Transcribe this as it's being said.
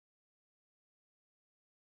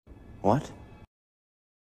What?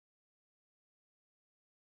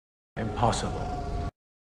 Impossible.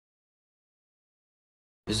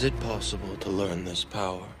 Is it possible to learn this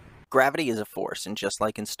power? Gravity is a force, and just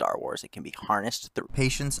like in Star Wars, it can be harnessed through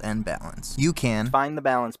patience and balance. You can find the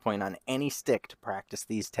balance point on any stick to practice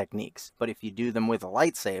these techniques, but if you do them with a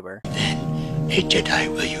lightsaber, Then a Jedi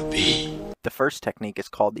will you be? the first technique is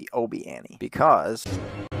called the Obi-Ante, because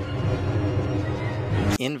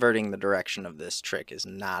inverting the direction of this trick is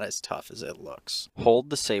not as tough as it looks. Hold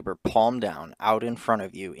the saber palm down out in front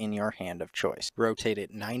of you in your hand of choice. Rotate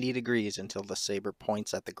it 90 degrees until the saber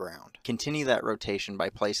points at the ground. Continue that rotation by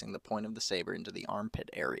placing the point of the saber into the armpit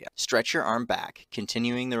area. Stretch your arm back,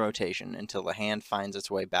 continuing the rotation until the hand finds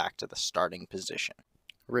its way back to the starting position.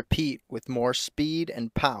 Repeat with more speed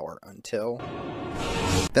and power until...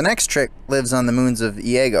 The next trick lives on the moons of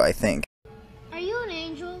Iago, I think. Are you an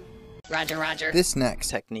angel? Roger, roger. This next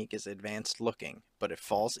technique is advanced looking, but it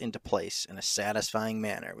falls into place in a satisfying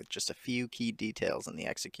manner with just a few key details in the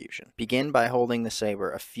execution. Begin by holding the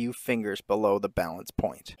saber a few fingers below the balance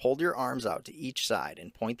point. Hold your arms out to each side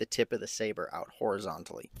and point the tip of the saber out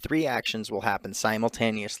horizontally. 3 actions will happen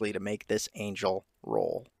simultaneously to make this angel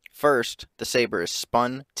roll. First, the saber is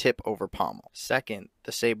spun tip over pommel. Second,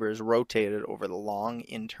 the saber is rotated over the long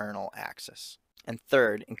internal axis. And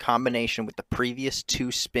third, in combination with the previous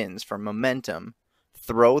 2 spins for momentum,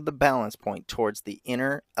 throw the balance point towards the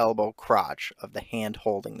inner elbow crotch of the hand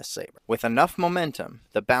holding the saber. With enough momentum,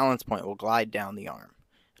 the balance point will glide down the arm.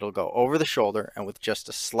 It'll go over the shoulder, and with just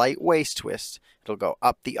a slight waist twist, it'll go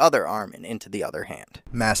up the other arm and into the other hand.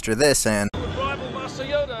 Master this and... Rival Master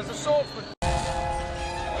Yoda as a swordsman.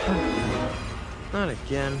 Not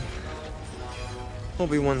again.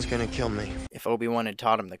 Obi-Wan's gonna kill me. If Obi-Wan had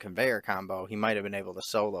taught him the conveyor combo, he might have been able to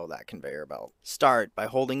solo that conveyor belt. Start by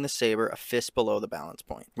holding the saber a fist below the balance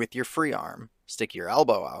point. With your free arm, stick your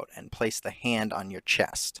elbow out and place the hand on your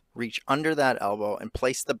chest. Reach under that elbow and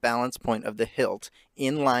place the balance point of the hilt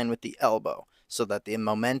in line with the elbow, so that the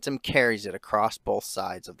momentum carries it across both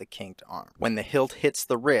sides of the kinked arm. When the hilt hits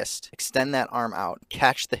the wrist, extend that arm out and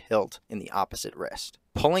catch the hilt in the opposite wrist.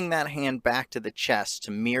 Pulling that hand back to the chest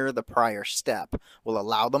to mirror the prior step will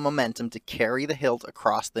allow the momentum to carry the hilt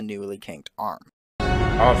across the newly kinked arm.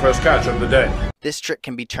 Our first catch of the day. This trick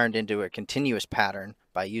can be turned into a continuous pattern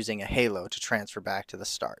by using a halo to transfer back to the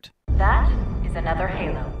start. That is another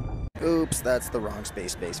halo. Oops, that's the wrong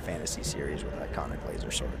space-based fantasy series with iconic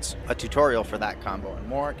laser swords. A tutorial for that combo and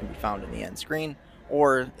more can be found in the end screen,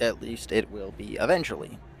 or at least it will be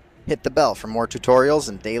eventually. Hit the bell for more tutorials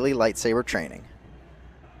and daily lightsaber training.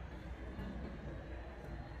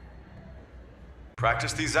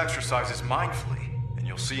 Practice these exercises mindfully, and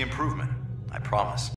you'll see improvement. I promise.